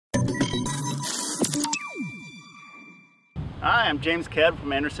Hi, I'm James Cad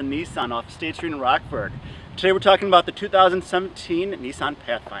from Anderson Nissan off State Street in Rockford. Today we're talking about the 2017 Nissan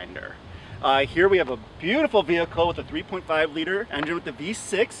Pathfinder. Here we have a beautiful vehicle with a 3.5 liter engine with the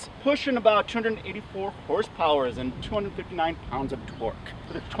V6, pushing about 284 horsepower and 259 pounds of torque.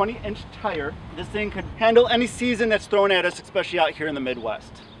 With a 20-inch tire, this thing could handle any season that's thrown at us, especially out here in the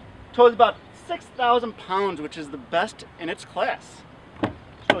Midwest. Tows about 6,000 pounds, which is the best in its class.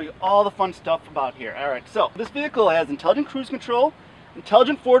 Show you all the fun stuff about here. Alright, so this vehicle has intelligent cruise control,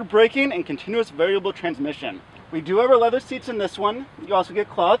 intelligent forward braking, and continuous variable transmission. We do have our leather seats in this one. You also get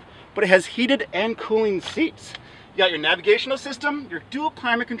cloth, but it has heated and cooling seats. You got your navigational system, your dual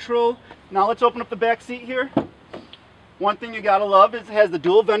climate control. Now let's open up the back seat here. One thing you gotta love is it has the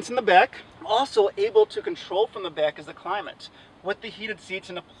dual vents in the back. Also able to control from the back is the climate, with the heated seats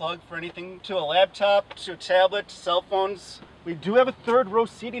and a plug for anything to a laptop, to a tablet, to cell phones. We do have a third row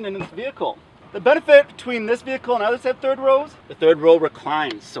seating in this vehicle. The benefit between this vehicle and others that have third rows, the third row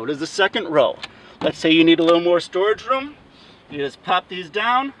reclines, so does the second row. Let's say you need a little more storage room, you just pop these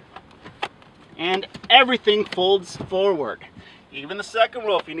down and everything folds forward. Even the second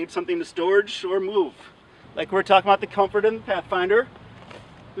row if you need something to storage or move. Like we're talking about the comfort in the Pathfinder,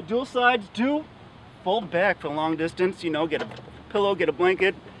 the dual sides do fold back for a long distance, you know, get a pillow, get a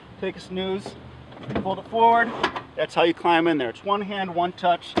blanket, take a snooze, fold it forward. That's how you climb in there. It's one hand, one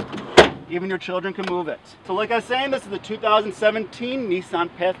touch. Even your children can move it. So like I was saying, this is the 2017 Nissan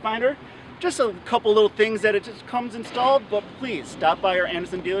Pathfinder. Just a couple little things that it just comes installed, but please stop by our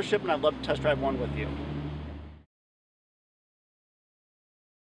Anderson dealership and I'd love to test drive one with you.